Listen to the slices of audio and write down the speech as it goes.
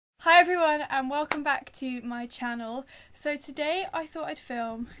Hi everyone and welcome back to my channel. So today I thought I'd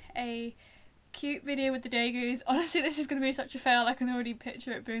film a cute video with the degus. Honestly, this is going to be such a fail. I can already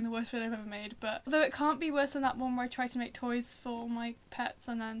picture it being the worst video I've ever made, but although it can't be worse than that one where I tried to make toys for my pets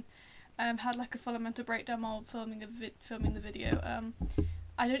and then had like a full mental breakdown while filming the video.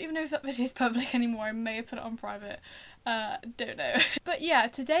 I don't even know if that video is public anymore. I may have put it on private. Don't know. But yeah,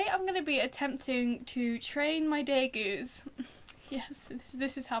 today I'm going to be attempting to train my degus. Yes,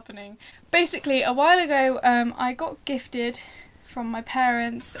 this is happening. Basically, a while ago, I got gifted from my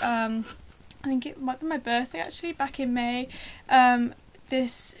parents, I think it might be my birthday actually, back in May.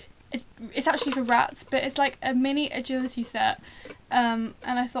 It's actually for rats, but it's like a mini agility set, and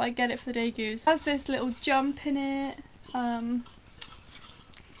I thought I'd get it for the degus. It has this little jump in it,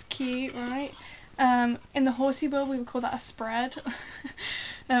 it's cute, right? In the horsey world we would call that a spread.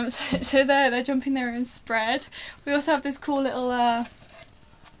 So they're jumping their own spread. We also have this cool little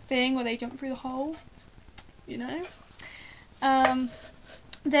thing where they jump through the hole, you know.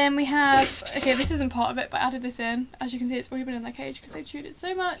 Then we have, okay, this isn't part of it, but I added this in. As you can see, it's already been in their cage because they've chewed it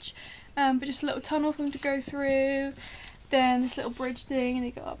so much. But just a little tunnel for them to go through. Then this little bridge thing, and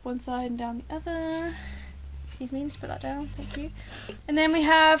they go up one side and down the other. Excuse me, just put that down, thank you. And then we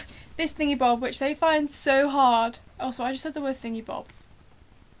have this thingy bob, which they find so hard. Also, I just said the word thingy bob.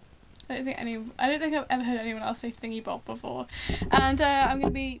 I don't think I've ever heard anyone else say thingy bob before. And I'm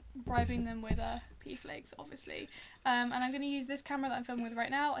going to be bribing them with pea flakes, obviously. And I'm going to use this camera that I'm filming with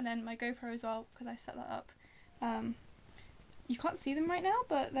right now, and then my GoPro as well, because I set that up. You can't see them right now,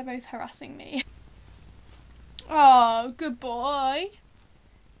 but they're both harassing me. Oh, good boy.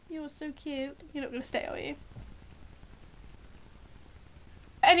 You're so cute. You're not going to stay, are you?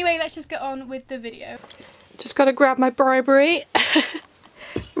 Anyway, let's just get on with the video. Just gotta grab my bribery.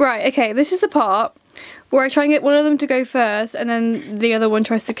 Right, okay, this is the part where I try and get one of them to go first, and then the other one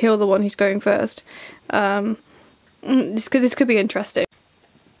tries to kill the one who's going first. This could be interesting.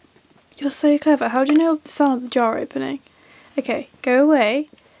 You're so clever. How do you know the sound of the jar opening? Okay, go away.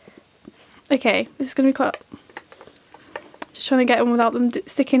 Okay, this is gonna be quite... Just trying to get them without them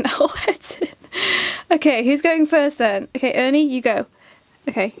sticking their whole heads in. Okay, who's going first then? Okay, Ernie, you go.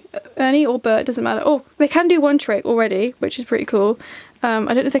 Okay, Ernie or Bert, doesn't matter. Oh, they can do one trick already, which is pretty cool. I don't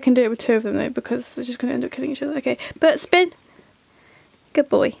know if they can do it with two of them though, because they're just going to end up killing each other. Okay, Bert, spin. Good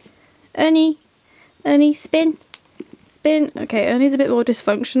boy. Ernie, spin. Spin. Okay, Ernie's a bit more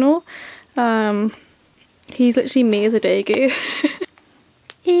dysfunctional. He's literally me as a degu.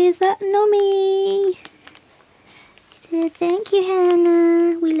 Is that Nomi? He said, thank you,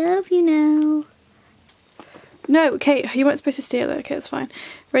 Hannah. We love you now. No, okay, you weren't supposed to steal it. Okay, that's fine.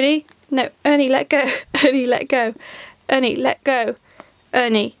 Ready? No, Ernie, let go. Ernie, let go. Ernie, let go.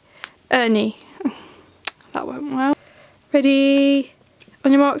 Ernie. That went well. Ready?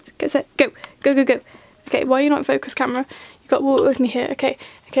 On your marks, get set, go. Go, go, go. Okay, why are you not in focus, camera? You've got to walk with me here. Okay,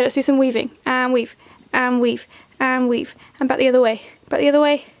 let's do some weaving. And weave, and weave, and weave. And back the other way. Back the other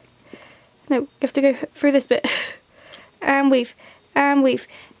way. No, you have to go through this bit. And weave, and weave,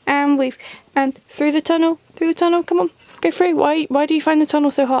 and weave. And through the tunnel, come on, go through. Why do you find the tunnel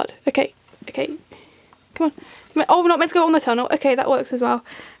so hard? Okay, come on. Oh, we're not meant to go on the tunnel. Okay, that works as well.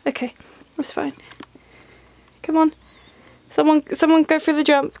 Okay, that's fine. Come on. Someone go through the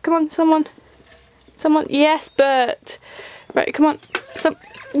jump. Come on, someone. Yes, Bert. Right, come on.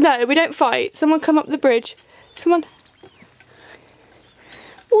 No, we don't fight. Someone come up the bridge. Someone.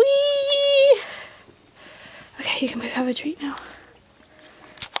 Whee! Okay, you can both have a treat now.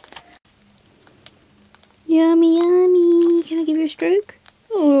 Yummy, yummy. Can I give you a stroke?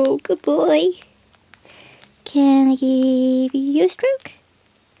 Oh, good boy. Can I give you a stroke?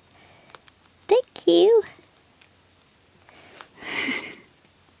 Thank you.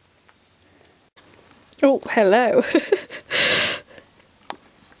 Oh, hello.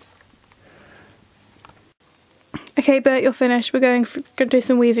 Okay, Bert, you're finished. We're going to do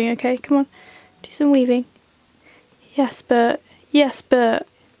some weaving, okay? Come on. Do some weaving. Yes, Bert. Yes, Bert.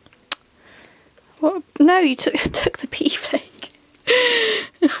 What? No, you took the pea flake.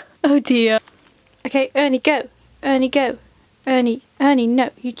 Oh dear. Okay, Ernie, go. Ernie, go. Ernie,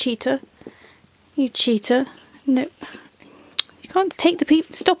 no, you cheater. You cheater. No. You can't take the pea.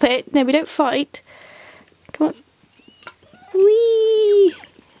 Stop it. No, we don't fight. Come on. Whee!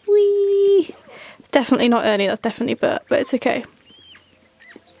 Whee! Definitely not Ernie, that's definitely Bert, but it's okay.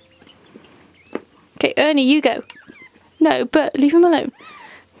 Okay, Ernie, you go. No, Bert, leave him alone.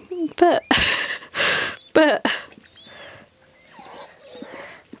 Bert. Bert.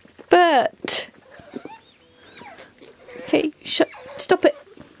 Okay, stop it.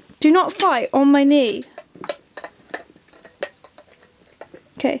 Do not fight on my knee.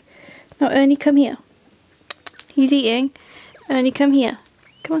 Okay, Now Ernie, come here. He's eating. Ernie, come here.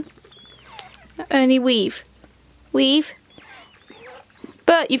 Come on. Now, Ernie, weave. Weave.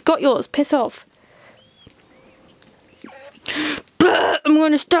 Bert, you've got yours. Piss off. Bert, I'm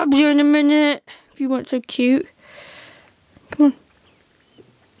going to stab you in a minute. If you weren't so cute. Come on.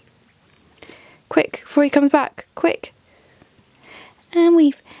 Quick, before he comes back. Quick. And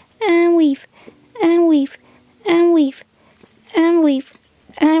weave. And weave. And weave. And weave. And weave.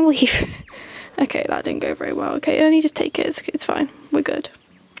 And weave. Okay, that didn't go very well. Okay, Ernie, just take it. It's fine. We're good.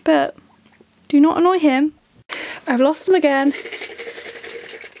 But do not annoy him. I've lost him again.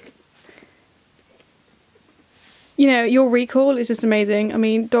 You know, your recall is just amazing. I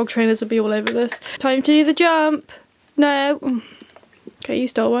mean, dog trainers would be all over this. Time to do the jump. No. Okay, you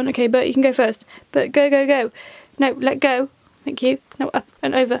stole one. Okay, Bert, you can go first. Bert, go, go, go. No, let go. Thank you. No, up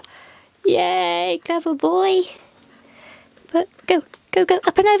and over. Yay, clever boy. Bert, go, go, go,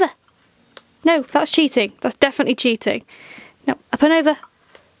 up and over. No, that's cheating. That's definitely cheating. No, up and over.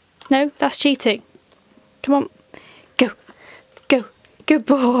 No, that's cheating. Come on. Go, go, good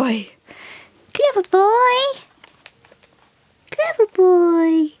boy. Clever boy. Clever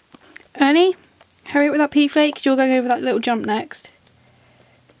boy. Ernie, hurry up with that pea flake, 'cause you're going over that little jump next.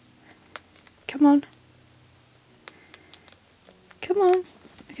 Come on. Come on.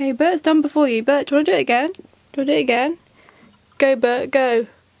 Okay, Bert's done before you. Bert, do you want to do it again? Do you want to do it again? Go, Bert, go.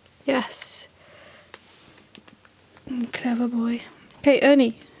 Yes. Clever boy. Okay,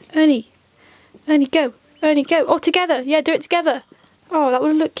 Ernie. Ernie. Ernie, go. Ernie, go. Oh, together. Yeah, do it together. Oh, that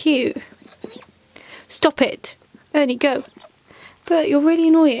would look cute. Stop it. Ernie, go. Bert, you're really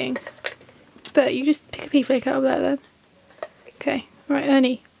annoying. Bert, you just pick a pea flake out of there then. Okay, right,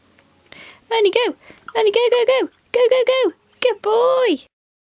 Ernie. Ernie, go! Ernie, go, go, go! Go, go, go! Good boy!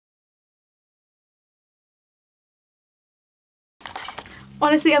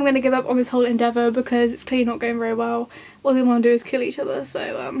 Honestly, I'm going to give up on this whole endeavour because it's clearly not going very well. All they want to do is kill each other,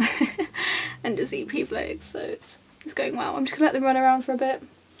 so, and just eat pea flakes, so it's going well. I'm just going to let them run around for a bit.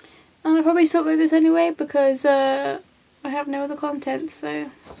 And I'll probably stop with this anyway because, I have no other content, so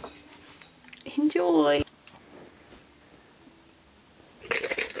enjoy.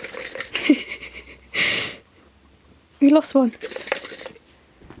 You lost one.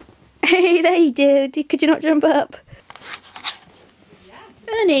 Hey, there you do. Could you not jump up? Yeah.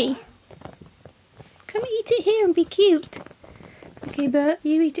 Ernie, come eat it here and be cute. Okay, Bert,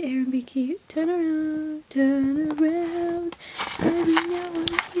 you eat it here and be cute. Turn around, turn around.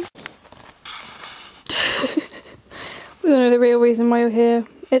 We don't know the real reason why you're here.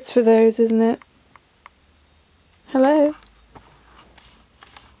 It's for those, isn't it? Hello?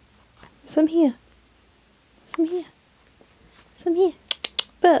 Some here. Some here. Some here.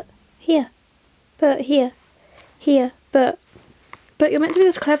 Bert, here. Bert, here. Here, Bert. Bert, you're meant to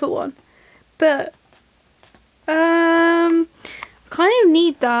be the clever one. Bert. I kind of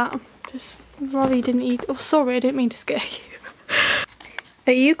need that. Just rather you didn't eat. Oh, sorry, I didn't mean to scare you.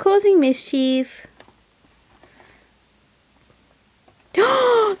 Are you causing mischief?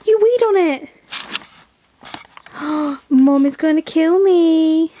 You weed on it! Mom is going to kill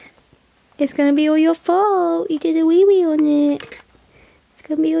me. It's going to be all your fault. You did a wee-wee on it. It's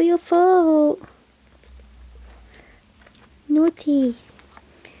going to be all your fault. Naughty.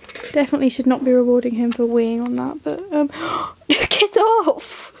 Definitely should not be rewarding him for weeing on that, but get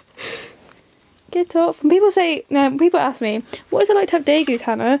off! Get off. And people say, no, people ask me, what is it like to have degus,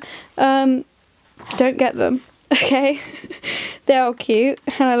 Hannah? Don't get them. Okay, they are cute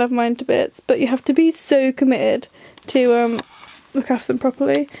and I love mine to bits, but you have to be so committed to look after them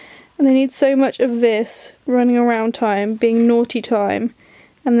properly, and they need so much of this running around time, being naughty time,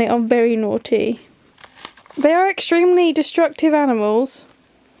 and they are very naughty. They are extremely destructive animals,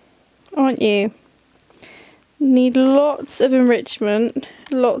 aren't you? Need lots of enrichment,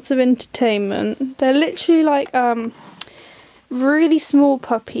 lots of entertainment. They're literally like really small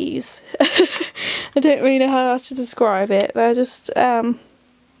puppies. I don't really know how else to describe it. They're just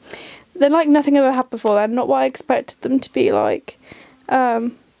they're like nothing I've ever had before. They're not what I expected them to be like,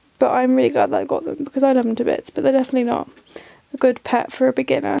 but I'm really glad that I got them because I love them to bits, but they're definitely not a good pet for a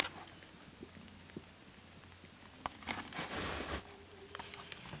beginner.